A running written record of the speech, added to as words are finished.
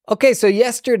Okay, so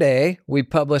yesterday we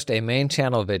published a main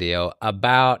channel video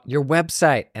about your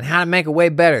website and how to make it way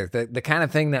better, the kind of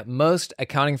thing that most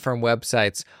accounting firm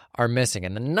websites are missing.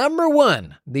 And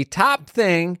the top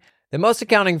thing that most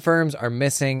accounting firms are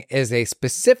missing is a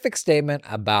specific statement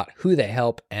about who they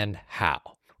help and how.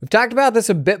 We've talked about this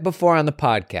a bit before on the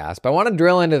podcast, but I want to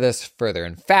drill into this further.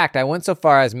 In fact, I went so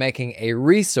far as making a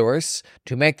resource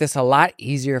to make this a lot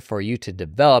easier for you to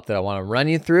develop that I want to run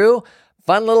you through.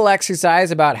 Fun little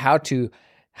exercise about how to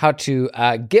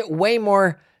get way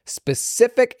more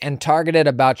specific and targeted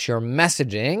about your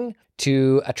messaging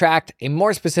to attract a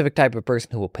more specific type of person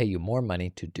who will pay you more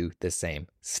money to do the same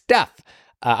stuff.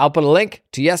 I'll put a link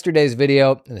to yesterday's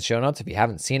video in the show notes if you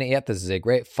haven't seen it yet. This is a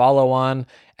great follow-on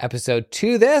episode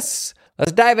to this.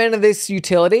 Let's dive into this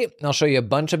utility, and I'll show you a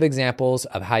bunch of examples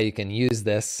of how you can use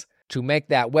this to make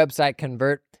that website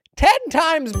convert 10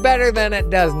 times better than it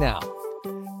does now.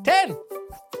 10!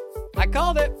 I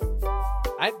called it.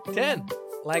 10.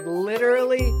 Like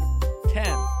literally 10.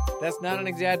 That's not an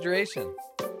exaggeration.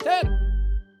 10.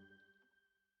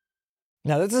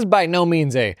 Now, this is by no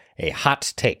means a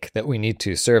hot take that we need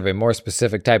to serve a more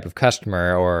specific type of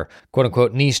customer or quote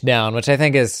unquote niche down, which I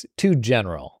think is too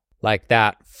general, like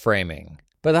that framing.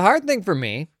 But the hard thing for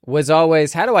me was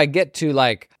always, how do I get to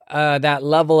that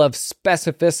level of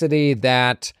specificity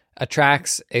that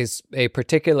attracts a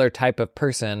particular type of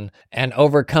person and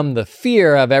overcome the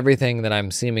fear of everything that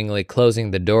I'm seemingly closing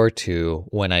the door to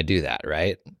when I do that,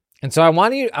 right? And so I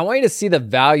want you to see the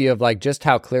value of just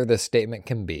how clear this statement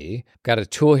can be. Got a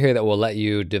tool here that will let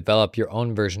you develop your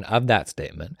own version of that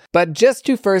statement. But just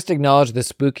to first acknowledge the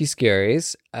spooky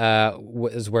scaries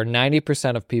is where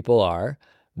 90% of people are.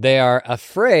 They are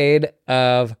afraid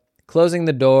of closing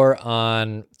the door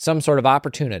on some sort of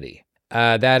opportunity.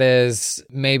 That is,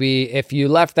 maybe if you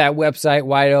left that website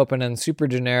wide open and super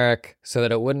generic so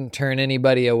that it wouldn't turn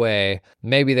anybody away,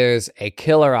 maybe there's a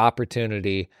killer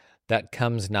opportunity that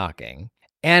comes knocking.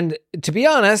 And to be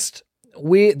honest,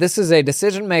 this is a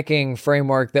decision-making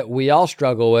framework that we all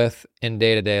struggle with in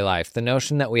day-to-day life. The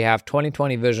notion that we have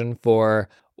 20/20 vision for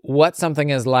what something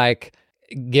is like,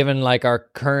 given our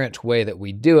current way that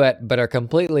we do it, but are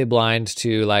completely blind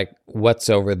to what's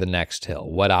over the next hill,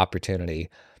 what opportunity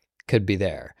could be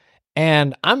there.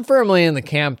 And I'm firmly in the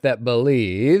camp that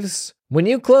believes when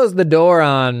you close the door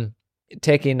on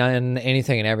taking on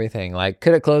anything and everything,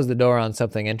 could it close the door on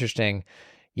something interesting?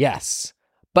 Yes.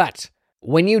 But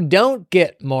when you don't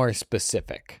get more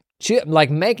specific,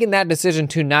 making that decision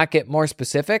to not get more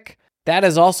specific, that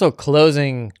is also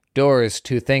closing doors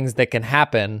to things that can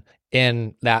happen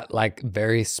in that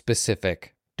very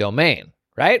specific domain,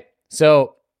 right?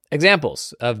 So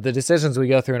examples of the decisions we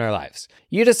go through in our lives.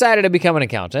 You decided to become an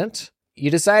accountant. You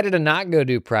decided to not go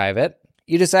do private.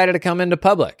 You decided to come into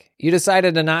public. You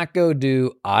decided to not go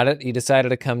do audit. You decided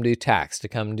to come do tax, to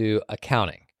come do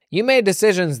accounting. You made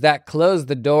decisions that closed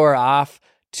the door off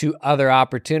to other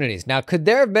opportunities. Now, could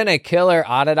there have been a killer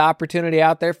audit opportunity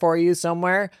out there for you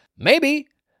somewhere? Maybe.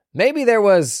 Maybe there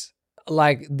was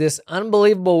this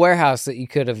unbelievable warehouse that you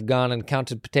could have gone and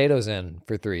counted potatoes in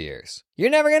for 3 years. You're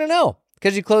never going to know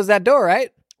because you closed that door,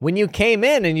 right? When you came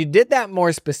in and you did that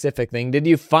more specific thing, did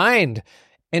you find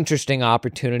interesting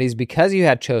opportunities because you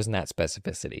had chosen that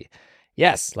specificity?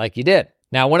 Yes, you did.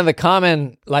 Now, one of the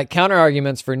common counter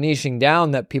arguments for niching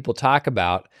down that people talk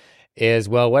about is,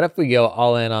 well, what if we go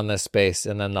all in on this space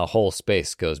and then the whole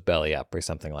space goes belly up or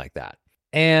something like that?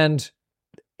 And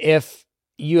if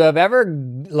you have ever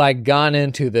gone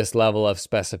into this level of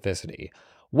specificity,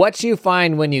 what you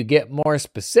find when you get more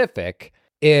specific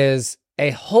is a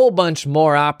whole bunch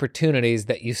more opportunities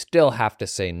that you still have to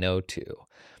say no to.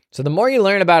 So the more you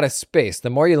learn about a space, the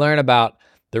more you learn about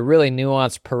the really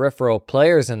nuanced peripheral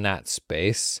players in that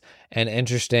space and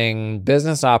interesting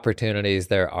business opportunities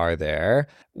there are there,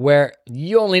 where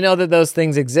you only know that those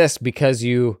things exist because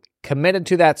you committed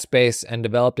to that space and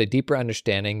developed a deeper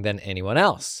understanding than anyone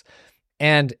else.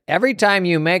 And every time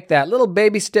you make that little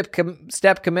baby step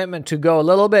commitment to go a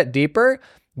little bit deeper,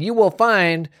 you will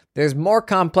find there's more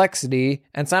complexity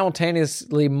and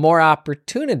simultaneously more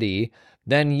opportunity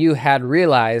than you had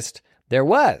realized there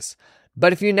was.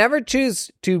 But if you never choose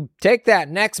to take that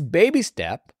next baby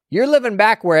step, you're living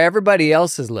back where everybody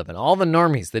else is living, all the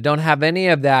normies that don't have any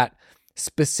of that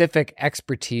specific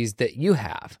expertise that you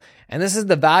have. And this is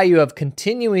the value of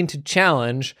continuing to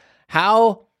challenge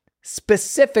how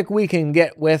specific we can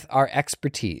get with our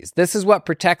expertise. This is what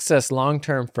protects us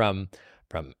long-term from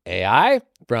AI,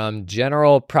 from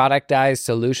general productized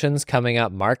solutions coming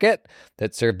up market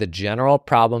that serve the general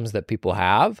problems that people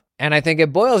have. And I think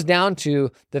it boils down to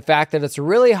the fact that it's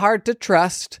really hard to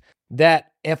trust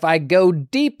that if I go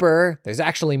deeper, there's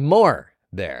actually more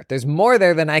there. There's more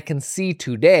there than I can see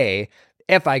today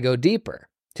if I go deeper.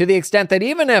 To the extent that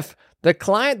even if the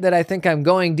client that I think I'm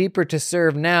going deeper to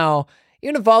serve now,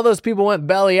 even if all those people went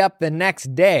belly up the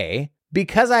next day,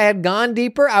 because I had gone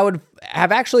deeper, I would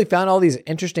have actually found all these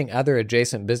interesting other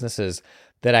adjacent businesses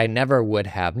that I never would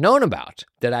have known about,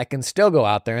 that I can still go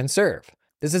out there and serve.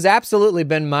 This has absolutely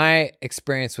been my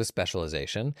experience with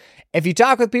specialization. If you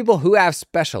talk with people who have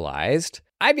specialized,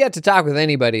 I've yet to talk with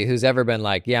anybody who's ever been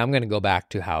like, yeah, I'm going to go back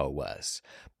to how it was.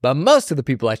 But most of the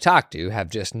people I talk to have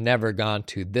just never gone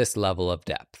to this level of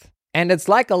depth. And it's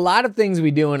like a lot of things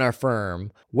we do in our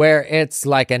firm where it's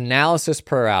like analysis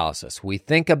paralysis. We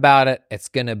think about it, it's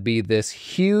going to be this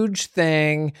huge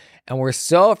thing, and we're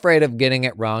so afraid of getting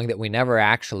it wrong that we never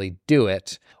actually do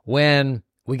it, when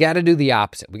we got to do the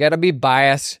opposite. We got to be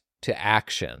biased to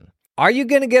action. Are you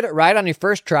going to get it right on your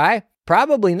first try?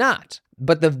 Probably not.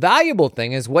 But the valuable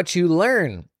thing is what you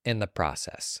learn in the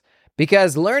process.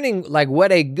 Because learning like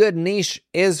what a good niche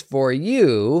is for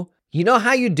you, you know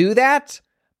how you do that?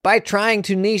 By trying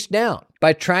to niche down,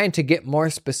 by trying to get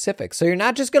more specific. So you're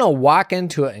not just going to walk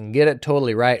into it and get it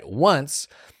totally right once,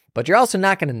 but you're also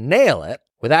not going to nail it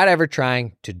without ever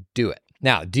trying to do it.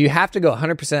 Now, do you have to go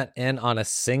 100% in on a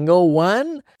single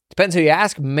one? Depends who you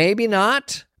ask, maybe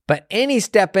not. But any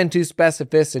step into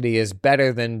specificity is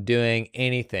better than doing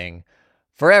anything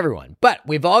for everyone. But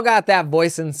we've all got that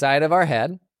voice inside of our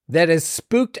head that is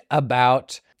spooked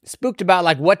about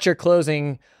like what you're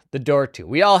closing the door to.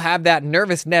 We all have that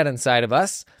nervous Ned inside of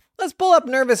us. Let's pull up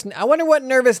Nervous Ned. I wonder what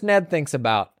Nervous Ned thinks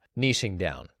about niching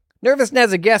down. Nervous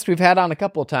Ned's a guest we've had on a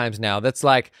couple of times now. That's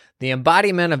like the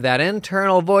embodiment of that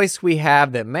internal voice we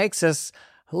have that makes us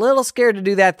a little scared to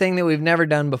do that thing that we've never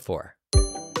done before.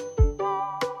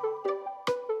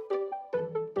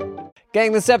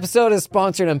 Gang, this episode is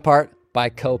sponsored in part by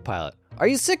Copilot. Are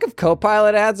you sick of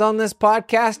Copilot ads on this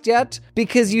podcast yet?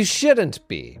 Because you shouldn't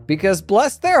be. Because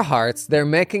bless their hearts, they're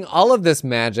making all of this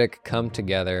magic come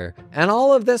together and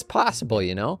all of this possible,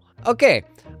 you know? Okay,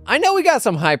 I know we got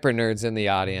some hyper nerds in the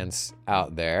audience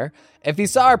out there. If you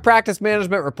saw our practice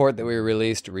management report that we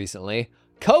released recently,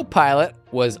 Copilot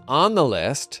was on the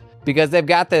list because they've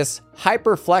got this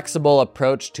hyper flexible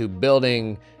approach to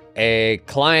building a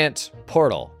client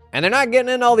portal. And they're not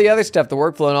getting in all the other stuff, the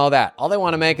workflow and all that. All they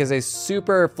want to make is a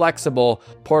super flexible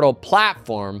portal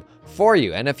platform for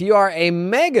you. And if you are a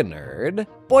mega nerd,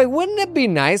 boy, wouldn't it be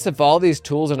nice if all these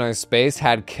tools in our space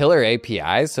had killer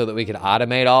APIs so that we could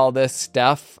automate all this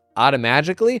stuff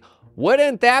automagically?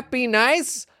 Wouldn't that be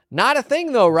nice? Not a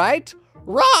thing though, right?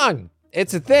 Wrong!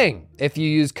 It's a thing if you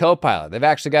use Copilot. They've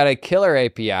actually got a killer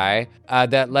API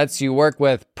that lets you work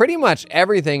with pretty much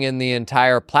everything in the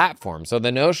entire platform. So the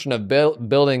notion of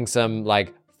building some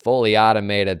like fully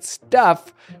automated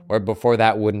stuff where before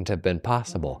that wouldn't have been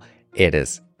possible.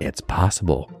 It's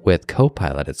possible. With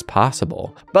Copilot, it's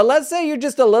possible. But let's say you're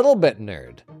just a little bit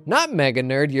nerd. Not mega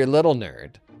nerd, you're little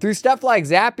nerd. Through stuff like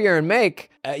Zapier and Make,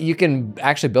 you can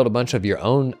actually build a bunch of your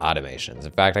own automations.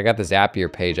 In fact, I got the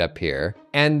Zapier page up here,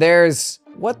 and there's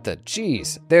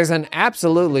an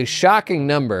absolutely shocking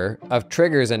number of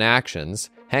triggers and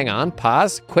actions. Hang on,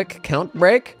 pause, quick count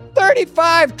break.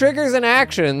 35 triggers and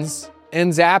actions in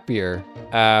Zapier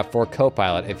for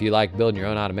Copilot if you like building your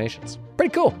own automations.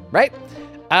 Pretty cool, right?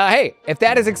 Hey, if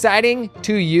that is exciting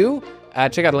to you,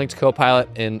 check out a link to Copilot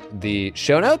in the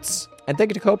show notes. And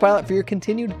thank you to Copilot for your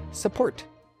continued support.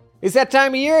 It's that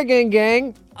time of year again,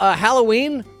 gang.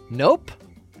 Halloween? Nope.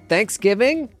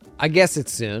 Thanksgiving? I guess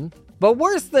it's soon. But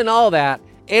worse than all that,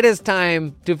 it is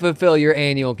time to fulfill your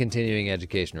annual continuing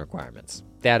education requirements.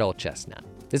 That old chestnut.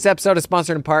 This episode is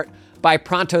sponsored in part by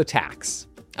Pronto Tax.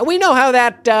 And we know how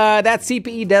that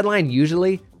CPE deadline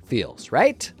usually feels,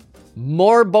 right?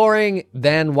 More boring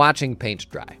than watching paint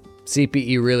dry.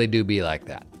 CPE really do be like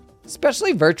that.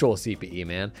 Especially virtual CPE,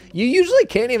 man. You usually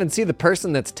can't even see the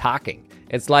person that's talking.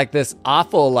 It's like this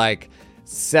awful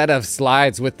set of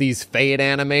slides with these fade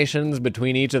animations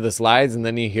between each of the slides, and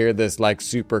then you hear this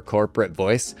super corporate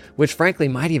voice, which frankly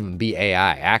might even be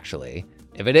AI, actually.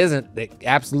 If it isn't, it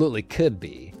absolutely could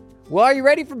be. Well, are you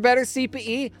ready for better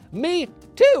CPE? Me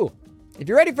too. If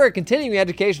you're ready for a continuing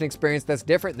education experience that's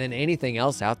different than anything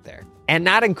else out there, and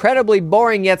not incredibly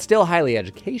boring yet still highly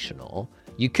educational,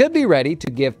 you could be ready to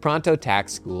give Pronto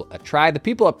Tax School a try. The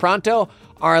people at Pronto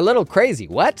are a little crazy.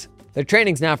 What? Their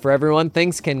training's not for everyone.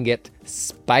 Things can get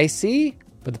spicy,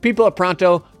 but the people at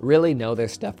Pronto really know their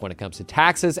stuff when it comes to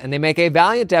taxes, and they make a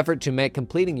valiant effort to make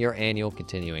completing your annual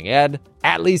continuing ed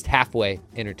at least halfway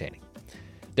entertaining.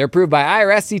 They're approved by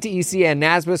IRS, CTEC, and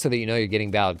NASBA so that you know you're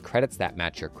getting valid credits that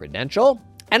match your credential.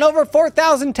 And over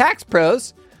 4,000 tax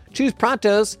pros Choose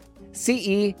Pronto's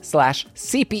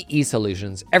CE/CPE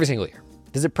solutions every single year.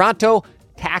 Visit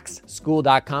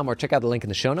ProntoTaxSchool.com or check out the link in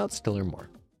the show notes to learn more.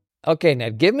 Okay,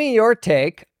 Ned, give me your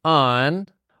take on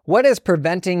what is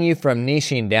preventing you from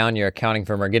niching down your accounting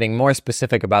firm or getting more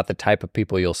specific about the type of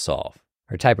people you'll solve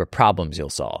or type of problems you'll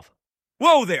solve.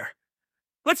 Whoa there!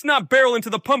 Let's not barrel into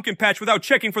the pumpkin patch without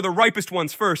checking for the ripest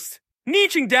ones first.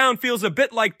 Niching down feels a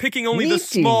bit like picking only the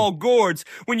small gourds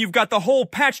when you've got the whole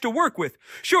patch to work with.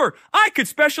 Sure, I could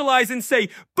specialize in, say,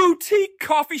 boutique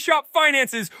coffee shop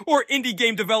finances or indie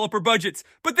game developer budgets,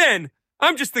 but then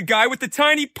I'm just the guy with the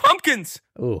tiny pumpkins.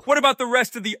 Ooh. What about the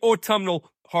rest of the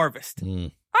autumnal harvest?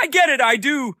 I get it, I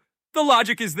do. The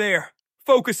logic is there.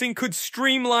 Focusing could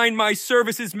streamline my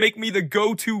services, make me the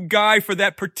go-to guy for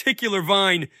that particular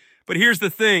vine. But here's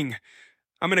the thing.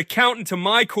 I'm an accountant to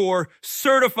my core,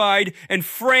 certified and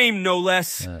framed no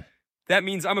less. That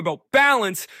means I'm about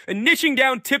balance, and niching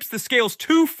down tips the scales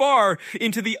too far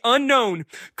into the unknown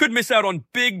could miss out on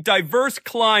big, diverse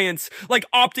clients, like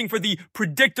opting for the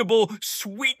predictable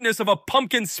sweetness of a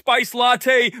pumpkin spice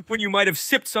latte when you might have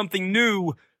sipped something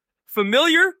new.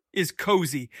 Familiar is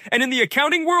cozy, and in the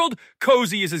accounting world,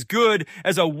 cozy is as good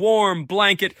as a warm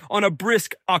blanket on a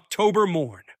brisk October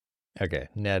morn. Okay,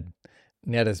 Ned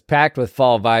is packed with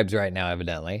fall vibes right now,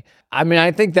 evidently. I mean,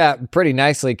 I think that pretty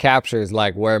nicely captures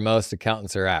like where most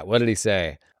accountants are at. What did he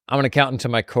say? I'm an accountant to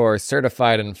my core,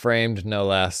 certified and framed, no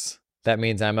less. That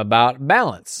means I'm about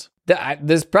balance.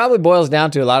 This probably boils down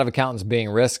to a lot of accountants being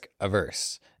risk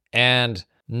averse and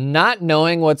not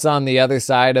knowing what's on the other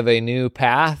side of a new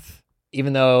path,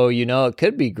 even though you know it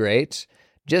could be great.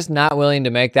 Just not willing to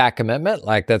make that commitment.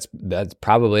 Like that's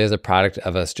probably as a product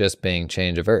of us just being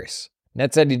change averse.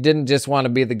 Ned said he didn't just want to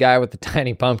be the guy with the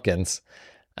tiny pumpkins.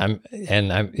 I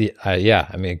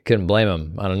couldn't blame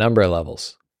him on a number of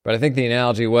levels. But I think the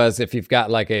analogy was if you've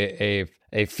got like a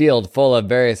field full of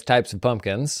various types of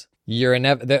pumpkins,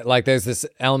 there's this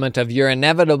element of you're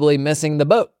inevitably missing the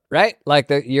boat, right?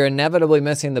 You're inevitably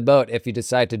missing the boat if you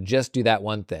decide to just do that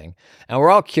one thing. And we're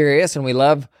all curious and we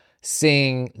love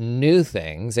seeing new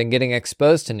things and getting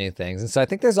exposed to new things. And so I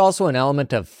think there's also an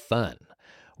element of fun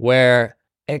where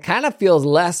it kind of feels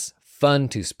less fun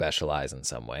to specialize in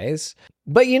some ways.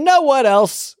 But you know what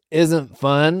else isn't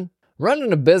fun?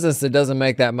 Running a business that doesn't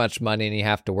make that much money and you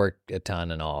have to work a ton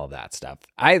and all of that stuff.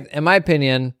 In my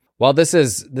opinion, while this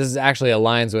actually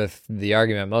aligns with the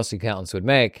argument most accountants would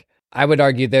make, I would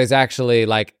argue there's actually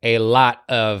like a lot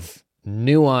of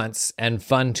nuance and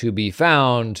fun to be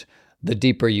found the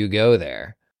deeper you go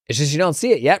there. It's just you don't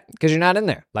see it yet because you're not in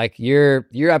there. Like you're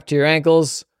up to your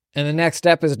ankles and the next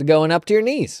step is going up to your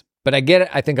knees. But I get it.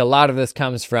 I think a lot of this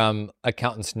comes from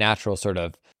accountants' natural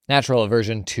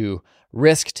aversion to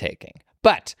risk taking.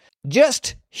 But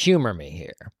just humor me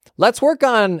here. Let's work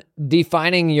on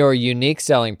defining your unique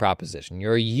selling proposition,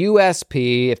 your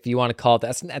USP, if you want to call it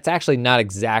that. That's actually not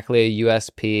exactly a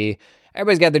USP.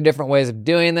 Everybody's got their different ways of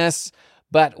doing this.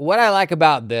 But what I like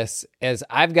about this is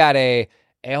I've got a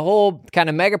whole kind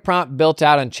of mega prompt built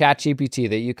out on ChatGPT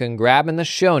that you can grab in the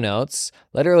show notes.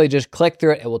 Literally just click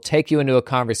through it. It will take you into a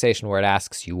conversation where it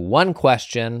asks you one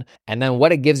question, and then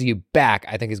what it gives you back,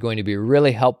 I think is going to be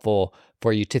really helpful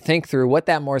for you to think through what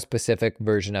that more specific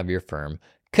version of your firm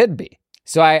could be.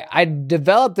 So I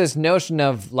developed this notion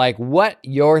of like what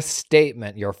your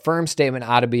firm statement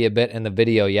ought to be a bit in the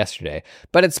video yesterday.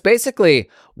 But it's basically,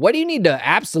 what do you need to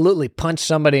absolutely punch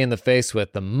somebody in the face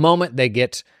with the moment they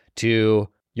get to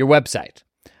your website?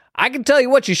 I can tell you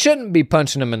what you shouldn't be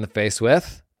punching them in the face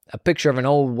with. A picture of an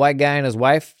old white guy and his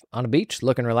wife on a beach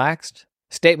looking relaxed.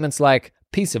 Statements like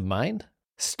peace of mind,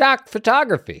 stock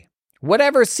photography,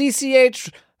 whatever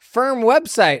CCH firm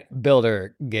website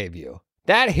builder gave you.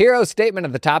 That hero statement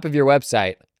at the top of your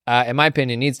website, in my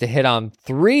opinion, needs to hit on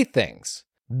three things: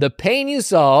 the pain you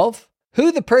solve,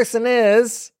 who the person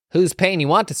is whose pain you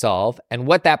want to solve, and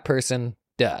what that person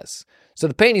does. So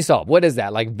the pain you solve, what is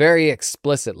that? Like very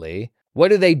explicitly, what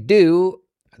do they do?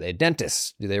 Are they a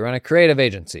dentist? Do they run a creative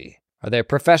agency? Are they a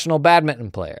professional badminton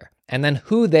player? And then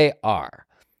who they are.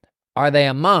 Are they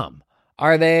a mom?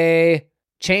 Are they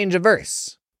change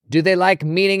averse? Do they like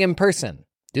meeting in person?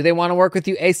 Do they want to work with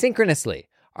you asynchronously?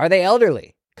 Are they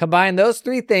elderly? Combine those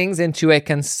three things into a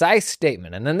concise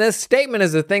statement. And then this statement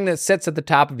is the thing that sits at the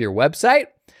top of your website.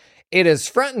 It is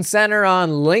front and center on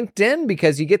LinkedIn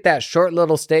because you get that short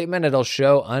little statement. It'll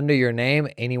show under your name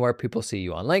anywhere people see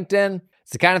you on LinkedIn.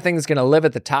 It's the kind of thing that's going to live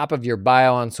at the top of your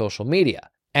bio on social media.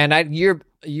 And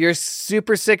you're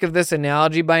super sick of this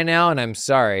analogy by now, and I'm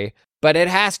sorry, but it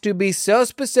has to be so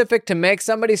specific to make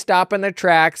somebody stop in their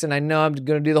tracks. And I know I'm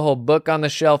going to do the whole book on the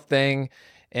shelf thing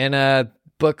in a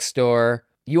bookstore,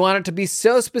 You want it to be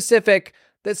so specific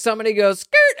that somebody goes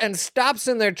skirt and stops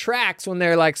in their tracks when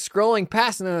they're like scrolling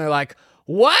past and then they're like,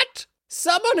 what?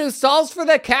 Someone who solves for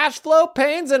the cash flow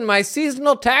pains in my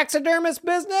seasonal taxidermist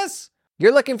business?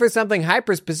 You're looking for something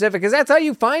hyper-specific because that's how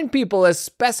you find people, is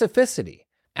specificity.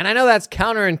 And I know that's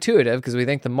counterintuitive because we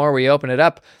think the more we open it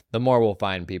up, the more we'll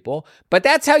find people. But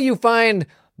that's how you find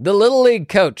the Little League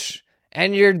coach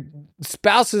and your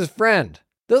spouse's friend.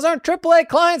 Those aren't AAA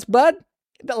clients, bud.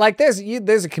 Like there's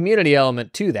a community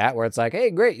element to that where it's like, hey,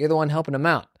 great, you're the one helping them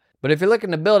out. But if you're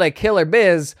looking to build a killer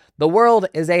biz, the world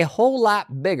is a whole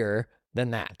lot bigger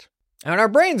than that. And our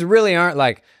brains really aren't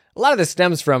like, a lot of this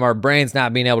stems from our brains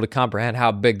not being able to comprehend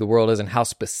how big the world is and how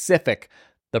specific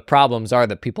the problems are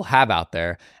that people have out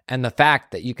there, and the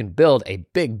fact that you can build a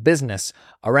big business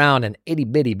around an itty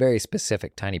bitty, very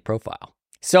specific, tiny profile.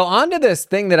 So onto this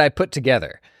thing that I put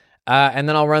together, and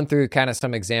then I'll run through kind of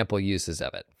some example uses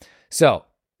of it. So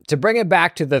to bring it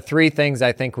back to the 3 things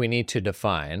I think we need to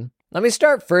define, let me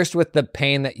start first with the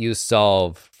pain that you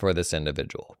solve for this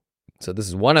individual. So this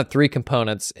is one of 3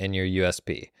 components in your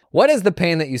USP. What is the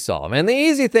pain that you solve? And the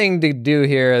easy thing to do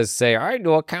here is say, I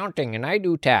do accounting and I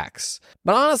do tax.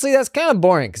 But honestly, that's kind of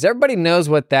boring because everybody knows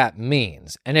what that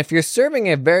means. And if you're serving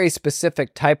a very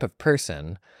specific type of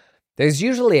person, there's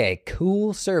usually a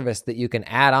cool service that you can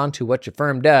add on to what your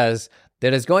firm does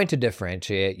that is going to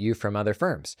differentiate you from other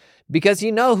firms. Because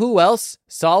you know who else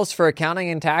solves for accounting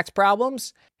and tax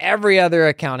problems? Every other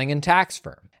accounting and tax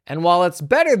firm. And while it's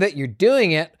better that you're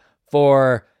doing it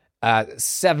for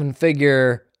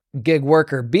 7-figure gig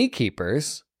worker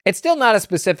beekeepers, it's still not as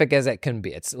specific as it can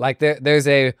be. It's like there's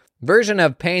a version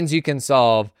of pains you can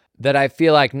solve that I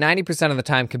feel like 90% of the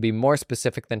time can be more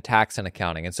specific than tax and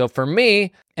accounting. And so for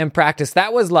me, in practice,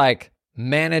 that was like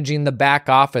managing the back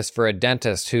office for a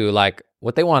dentist who, like,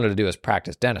 what they wanted to do is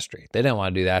practice dentistry. They didn't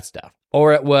want to do that stuff.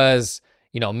 Or it was,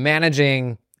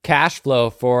 managing cash flow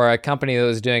for a company that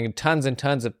was doing tons and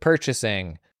tons of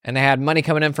purchasing, and they had money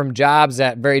coming in from jobs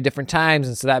at very different times,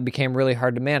 and so that became really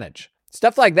hard to manage.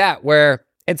 Stuff like that, where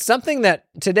it's something that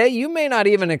today you may not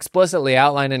even explicitly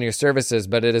outline in your services,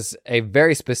 but it is a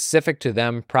very specific to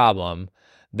them problem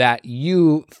that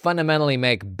you fundamentally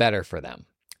make better for them.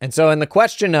 And so in the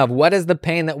question of what is the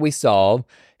pain that we solve,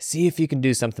 see if you can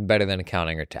do something better than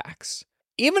accounting or tax.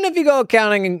 Even if you go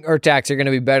accounting or tax, you're going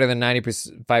to be better than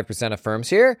 95% of firms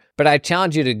here. But I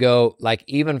challenge you to go like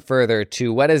even further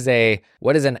to what is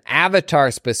an avatar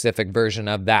specific version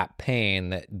of that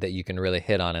pain that you can really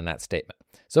hit on in that statement.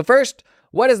 So first,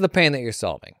 what is the pain that you're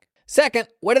solving? Second,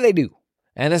 what do they do?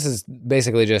 And this is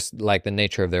basically just like the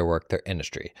nature of their work, their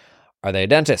industry. Are they a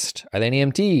dentist? Are they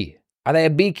an EMT? Are they a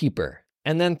beekeeper?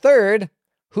 And then third,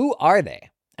 who are they?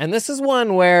 And this is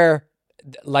one where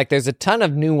like there's a ton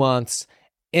of nuance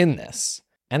in this.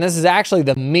 And this is actually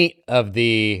the meat of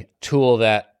the tool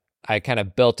that I kind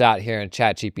of built out here in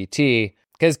ChatGPT.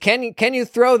 Because can you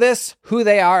throw this, who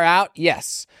they are, out?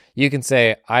 Yes. You can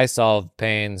say, I solve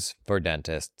pains for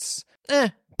dentists.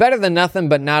 Better than nothing,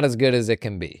 but not as good as it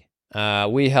can be.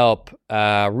 We help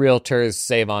realtors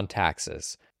save on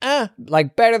taxes.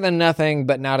 Like better than nothing,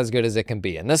 but not as good as it can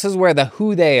be. And this is where the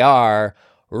who they are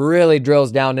really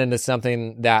drills down into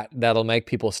something that'll make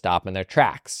people stop in their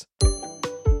tracks.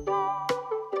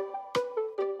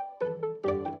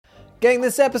 Gang,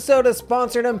 this episode is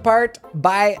sponsored in part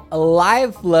by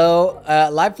LiveFlow.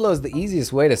 LiveFlow is the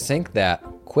easiest way to sync that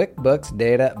QuickBooks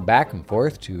data back and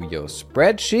forth to your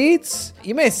spreadsheets.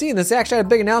 You may have seen this actually had a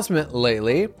big announcement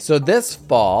lately. So this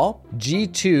fall,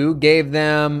 G2 gave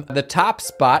them the top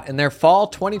spot in their fall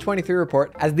 2023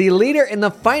 report as the leader in the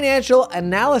financial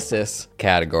analysis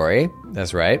category.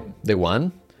 That's right, they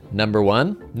won. Number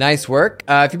 1. Nice work.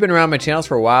 If you've been around my channels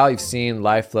for a while, you've seen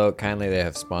LiveFlow. Kindly, they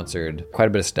have sponsored quite a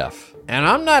bit of stuff. And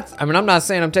I'm not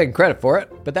saying I'm taking credit for it,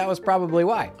 but that was probably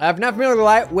why. If not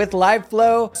familiar with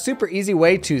LiveFlow, super easy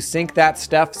way to sync that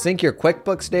stuff, sync your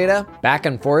QuickBooks data back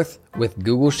and forth with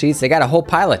Google Sheets. They got a whole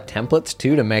pile of templates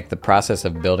too to make the process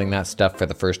of building that stuff for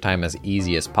the first time as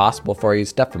easy as possible for you.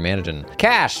 Stuff for managing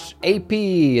cash, AP,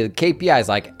 KPIs,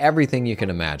 like everything you can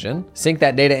imagine. Sync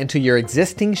that data into your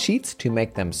existing sheets to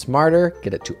make them smarter,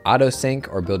 get it to auto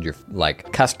sync, or build your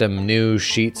like custom new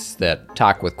sheets that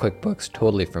talk with QuickBooks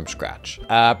totally from scratch.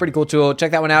 Pretty cool tool.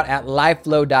 Check that one out at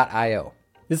liveflow.io.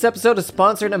 This episode is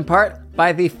sponsored in part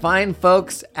by the fine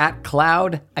folks at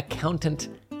Cloud Accountant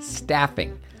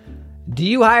Staffing. Do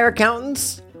you hire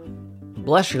accountants?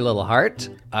 Bless your little heart.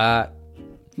 Not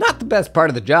the best part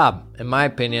of the job, in my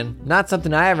opinion. Not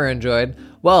something I ever enjoyed.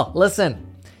 Well,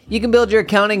 listen, you can build your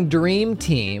accounting dream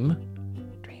team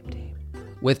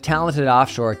with talented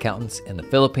offshore accountants in the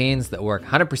Philippines that work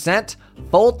 100%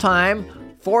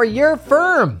 full-time for your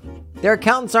firm. Their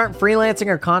accountants aren't freelancing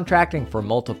or contracting for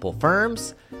multiple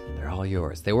firms. They're all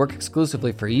yours. They work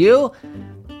exclusively for you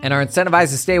and are incentivized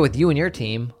to stay with you and your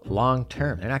team long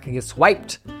term. They're not going to get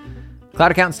swiped.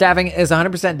 Cloud Accountant Staffing is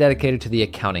 100% dedicated to the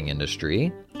accounting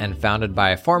industry and founded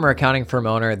by a former accounting firm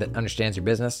owner that understands your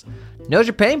business, knows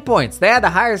your pain points. They had to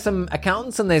hire some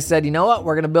accountants and they said, you know what?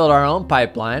 We're going to build our own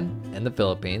pipeline in the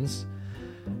Philippines.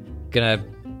 Going to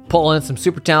pull in some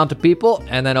super talented people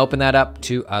and then open that up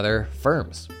to other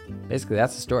firms. Basically,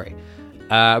 that's the story.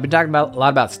 I've been talking a lot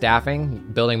about staffing,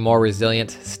 building more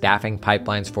resilient staffing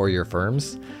pipelines for your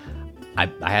firms. I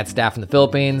had staff in the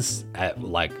Philippines,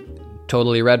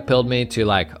 totally red-pilled me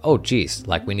to oh geez,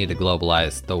 we need to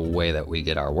globalize the way that we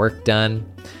get our work done.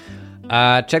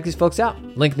 Check these folks out.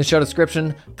 Link in the show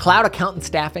description,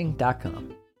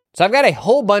 cloudaccountantstaffing.com. So I've got a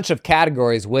whole bunch of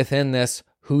categories within this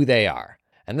who they are.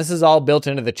 And this is all built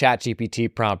into the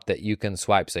ChatGPT prompt that you can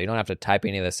swipe, so you don't have to type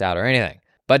any of this out or anything.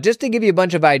 But just to give you a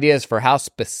bunch of ideas for how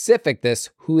specific this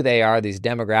who they are, these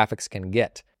demographics can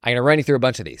get, I'm going to run you through a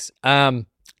bunch of these.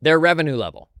 Their revenue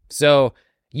level. So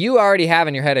you already have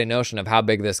in your head a notion of how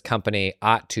big this company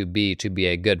ought to be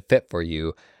a good fit for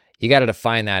you. You got to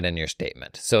define that in your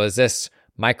statement. So is this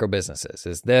micro businesses?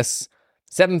 Is this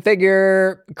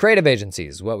 7-figure creative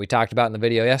agencies, what we talked about in the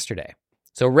video yesterday?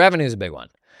 So revenue is a big one.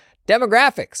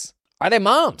 Demographics. Are they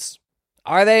moms?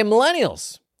 Are they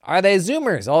millennials? Are they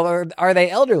Zoomers? Or are they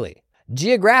elderly?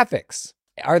 Geographics.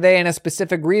 Are they in a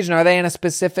specific region? Are they in a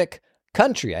specific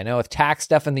country? I know with tax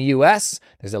stuff in the US,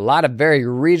 there's a lot of very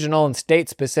regional and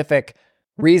state-specific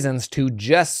reasons to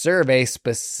just serve a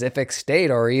specific state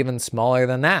or even smaller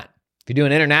than that. If you're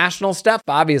doing international stuff,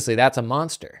 obviously that's a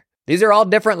monster. These are all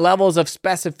different levels of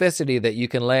specificity that you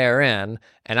can layer in,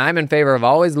 and I'm in favor of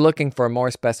always looking for more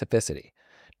specificity.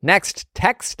 Next,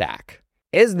 tech stack.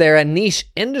 Is there a niche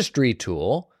industry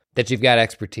tool that you've got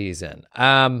expertise in?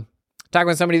 Talking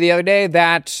with somebody the other day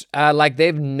that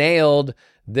they've nailed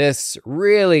this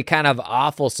really kind of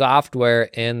awful software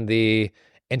in the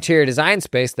interior design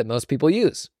space that most people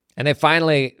use. And they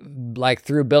finally,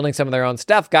 through building some of their own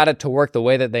stuff, got it to work the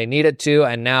way that they need it to,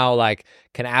 and now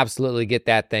can absolutely get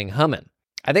that thing humming.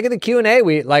 I think in the Q&A,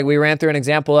 we ran through an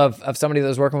example of somebody that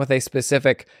was working with a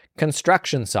specific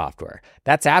construction software.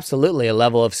 That's absolutely a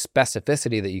level of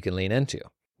specificity that you can lean into.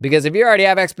 Because if you already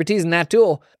have expertise in that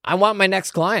tool, I want my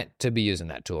next client to be using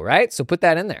that tool, right? So put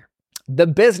that in there. The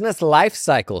business life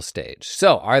cycle stage.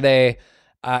 So are they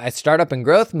a startup in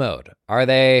growth mode? Are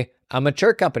they a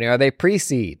mature company? Are they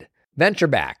pre-seed?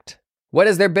 Venture-backed? What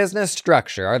is their business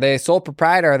structure? Are they a sole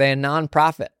proprietor? Are they a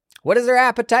nonprofit? What is their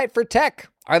appetite for tech?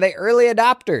 Are they early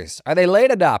adopters? Are they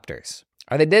late adopters?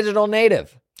 Are they digital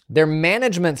native? Their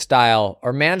management style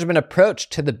or management approach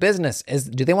to the business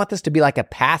do they want this to be like a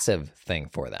passive thing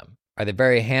for them? Are they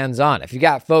very hands-on? If you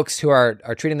got folks who are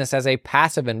treating this as a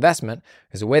passive investment,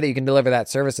 there's a way that you can deliver that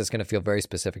service that's going to feel very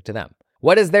specific to them.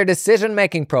 What is their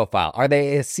decision-making profile? Are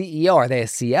they a CEO? Are they a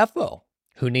CFO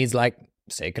who needs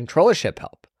say controllership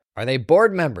help? Are they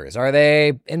board members? Are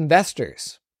they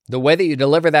investors? The way that you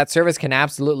deliver that service can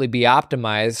absolutely be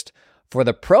optimized for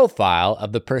the profile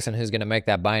of the person who's going to make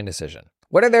that buying decision.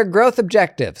 What are their growth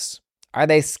objectives? Are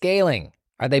they scaling?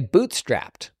 Are they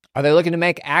bootstrapped? Are they looking to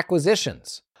make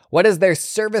acquisitions? What is their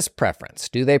service preference?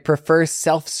 Do they prefer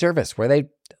self-service where they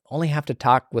only have to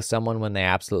talk with someone when they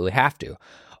absolutely have to?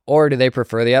 Or do they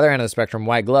prefer the other end of the spectrum,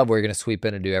 white glove, where you're going to sweep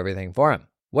in and do everything for them?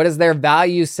 What is their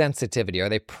value sensitivity? Are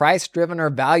they price-driven or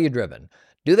value-driven?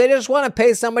 Do they just want to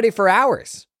pay somebody for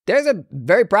hours? There's a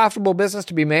very profitable business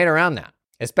to be made around that.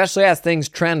 Especially as things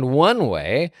trend one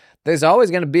way, there's always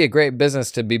going to be a great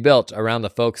business to be built around the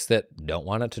folks that don't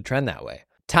want it to trend that way.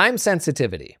 Time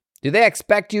sensitivity. Do they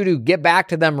expect you to get back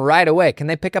to them right away? Can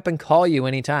they pick up and call you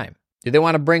anytime? Do they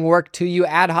want to bring work to you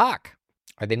ad hoc?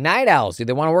 Are they night owls? Do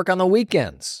they want to work on the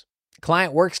weekends?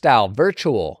 Client work style,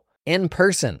 virtual, in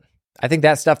person. I think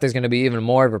that stuff there's going to be even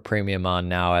more of a premium on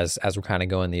now as we're kind of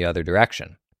going the other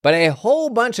direction. But a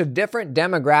whole bunch of different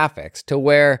demographics to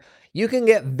where you can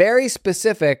get very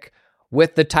specific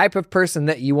with the type of person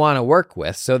that you want to work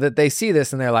with so that they see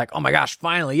this and they're like, oh my gosh,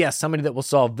 finally, yes, somebody that will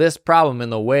solve this problem in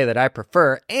the way that I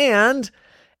prefer. And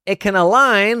it can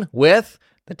align with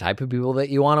the type of people that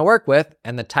you want to work with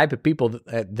and the type of people,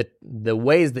 the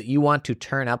ways that you want to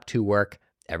turn up to work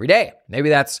every day. Maybe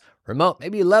that's remote.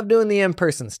 Maybe you love doing the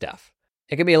in-person stuff.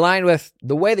 It can be aligned with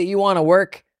the way that you want to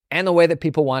work and the way that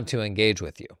people want to engage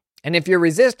with you. And if you're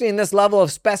resisting this level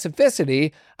of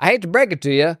specificity, I hate to break it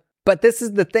to you, but this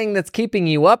is the thing that's keeping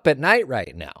you up at night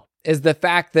right now, is the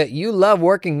fact that you love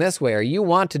working this way or you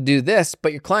want to do this,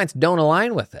 but your clients don't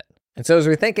align with it. And so as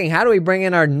we're thinking, how do we bring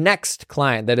in our next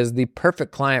client that is the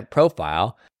perfect client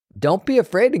profile? Don't be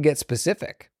afraid to get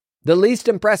specific. The least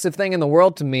impressive thing in the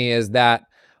world to me is that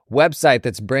website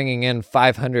that's bringing in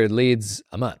 500 leads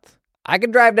a month. I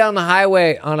could drive down the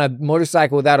highway on a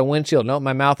motorcycle without a windshield and open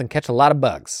my mouth and catch a lot of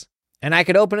bugs. And I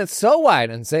could open it so wide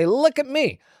and say, look at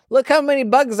me. Look how many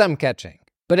bugs I'm catching.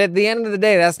 But at the end of the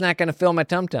day, that's not going to fill my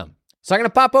tum-tum. So I'm going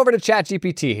to pop over to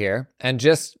ChatGPT here and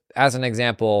just as an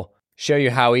example, show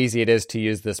you how easy it is to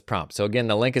use this prompt. So again,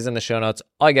 the link is in the show notes.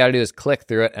 All you got to do is click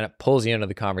through it and it pulls you into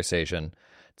the conversation.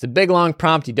 It's a big, long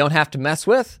prompt you don't have to mess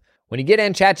with. When you get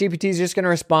in, ChatGPT is just going to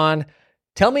respond.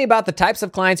 Tell me about the types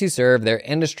of clients you serve, their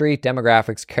industry,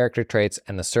 demographics, character traits,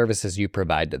 and the services you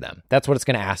provide to them. That's what it's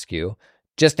going to ask you.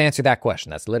 Just answer that question.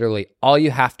 That's literally all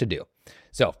you have to do.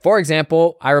 So, for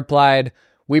example, I replied,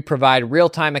 we provide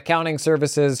real-time accounting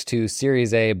services to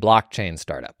Series A blockchain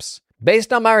startups.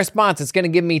 Based on my response, it's going to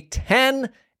give me 10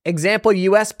 example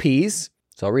USPs.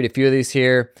 So I'll read a few of these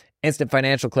here. Instant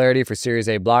financial clarity for Series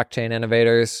A blockchain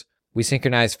innovators. We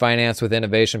synchronize finance with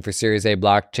innovation for Series A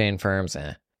blockchain firms.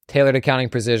 Tailored accounting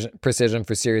precision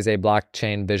for Series A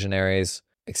blockchain visionaries.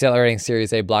 Accelerating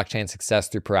Series A blockchain success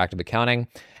through proactive accounting.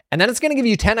 And then it's going to give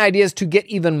you 10 ideas to get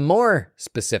even more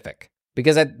specific.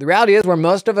 Because the reality is where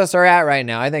most of us are at right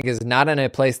now, I think, is not in a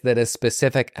place that is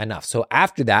specific enough. So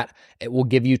after that, it will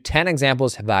give you 10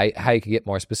 examples of how you can get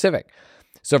more specific.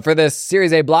 So for this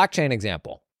Series A blockchain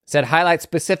example, it said highlight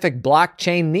specific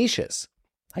blockchain niches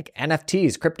like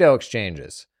NFTs, crypto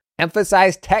exchanges.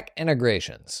 Emphasize tech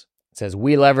integrations. It says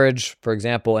we leverage, for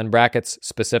example, in brackets,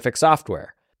 specific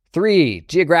software. 3,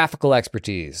 geographical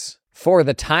expertise. 4,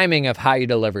 the timing of how you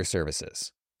deliver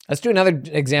services. Let's do another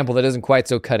example that isn't quite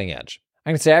so cutting edge.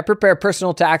 I can say I prepare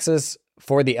personal taxes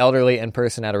for the elderly in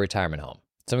person at a retirement home.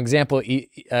 Some example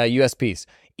USPs.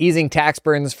 Easing tax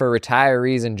burdens for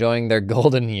retirees enjoying their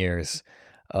golden years.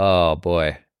 Oh boy,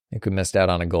 I think we missed out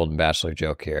on a golden bachelor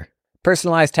joke here.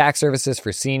 Personalized tax services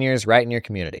for seniors right in your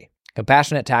community.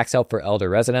 Compassionate tax help for elder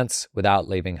residents without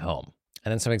leaving home.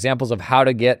 And then some examples of how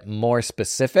to get more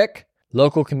specific.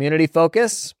 Local community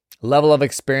focus. Level of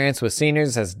experience with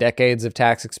seniors has decades of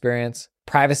tax experience.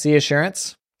 Privacy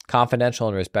assurance, confidential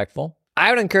and respectful. I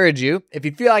would encourage you, if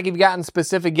you feel like you've gotten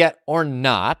specific yet or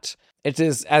not, it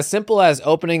is as simple as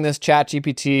opening this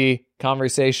ChatGPT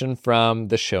conversation from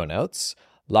the show notes,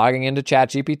 logging into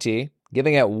ChatGPT,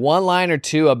 giving it one line or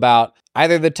two about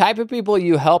either the type of people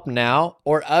you help now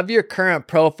or of your current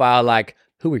profile, like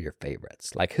who are your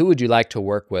favorites? Like who would you like to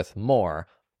work with more?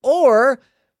 Or,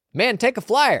 man, take a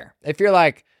flyer. If you're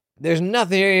like, there's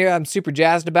nothing here I'm super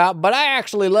jazzed about, but I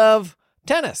actually love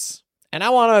tennis. And I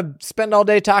want to spend all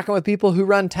day talking with people who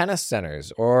run tennis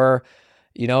centers or,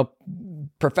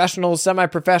 professional,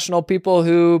 semi-professional people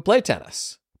who play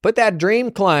tennis. Put that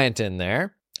dream client in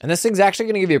there. And this thing's actually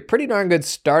going to give you a pretty darn good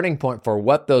starting point for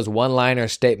what those one-liner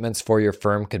statements for your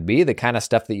firm could be, the kind of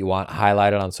stuff that you want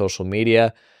highlighted on social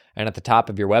media and at the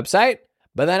top of your website.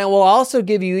 But then it will also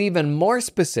give you even more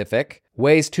specific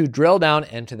ways to drill down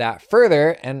into that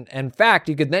further. And in fact,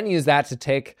 you could then use that to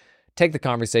take the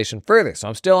conversation further. So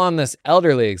I'm still on this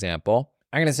elderly example.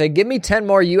 I'm going to say, give me 10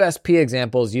 more USP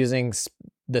examples using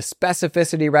the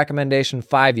specificity recommendation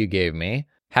 5 you gave me,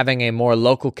 having a more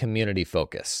local community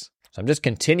focus. So I'm just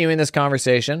continuing this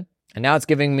conversation. And now it's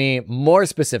giving me more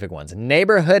specific ones.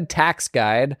 Neighborhood tax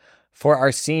guide for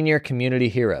our senior community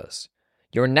heroes.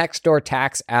 Your next door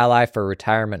tax ally for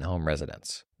retirement home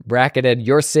residents. Bracketed,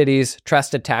 your city's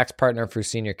trusted tax partner for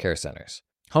senior care centers.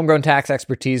 Homegrown tax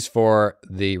expertise for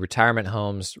the retirement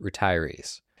homes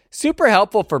retirees. Super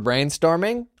helpful for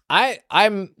brainstorming.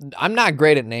 I'm not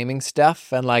great at naming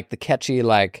stuff and like the catchy,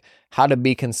 like how to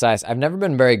be concise. I've never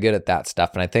been very good at that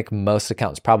stuff. And I think most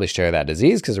accountants probably share that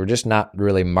disease because we're just not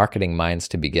really marketing minds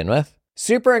to begin with.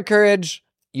 Super encourage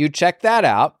you check that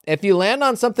out. If you land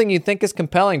on something you think is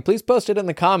compelling, please post it in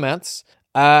the comments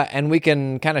and we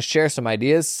can kind of share some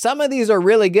ideas. Some of these are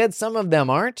really good, some of them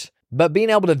aren't, but being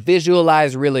able to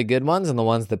visualize really good ones and the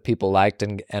ones that people liked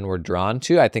and were drawn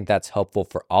to, I think that's helpful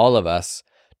for all of us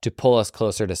to pull us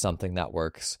closer to something that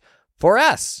works for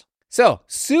us. So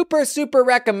super, super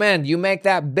recommend you make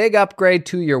that big upgrade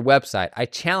to your website. I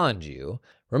challenge you.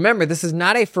 Remember, this is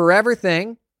not a forever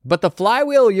thing. But the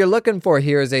flywheel you're looking for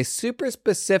here is a super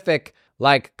specific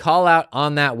like call out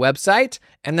on that website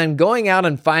and then going out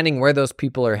and finding where those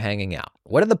people are hanging out.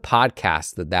 What are the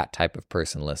podcasts that type of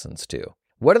person listens to?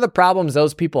 What are the problems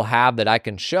those people have that I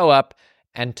can show up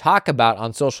and talk about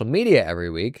on social media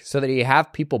every week so that you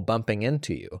have people bumping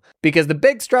into you? Because the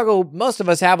big struggle most of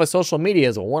us have with social media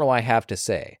is, well, what do I have to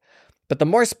say? But the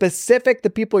more specific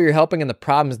the people you're helping and the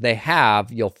problems they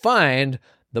have, you'll find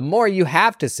the more you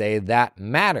have to say that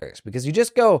matters. Because if you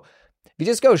just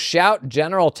go shout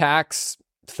general tax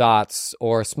thoughts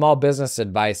or small business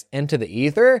advice into the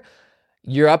ether,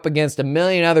 you're up against a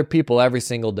million other people every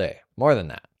single day. More than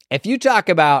that. If you talk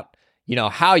about,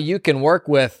 how you can work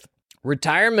with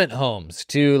retirement homes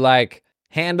to like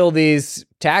handle these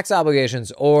tax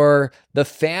obligations or the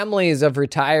families of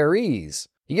retirees,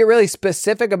 you get really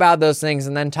specific about those things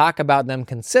and then talk about them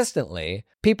consistently,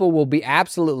 people will be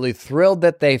absolutely thrilled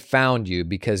that they found you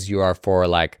because you are for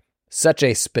like such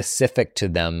a specific to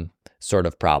them sort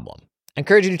of problem. I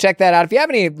encourage you to check that out. If you have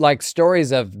any like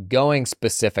stories of going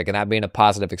specific and that being a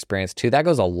positive experience too, that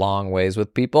goes a long ways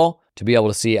with people to be able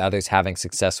to see others having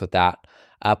success with that.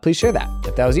 Please share that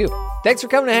if that was you. Thanks for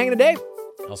coming and hanging today.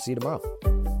 I'll see you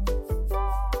tomorrow.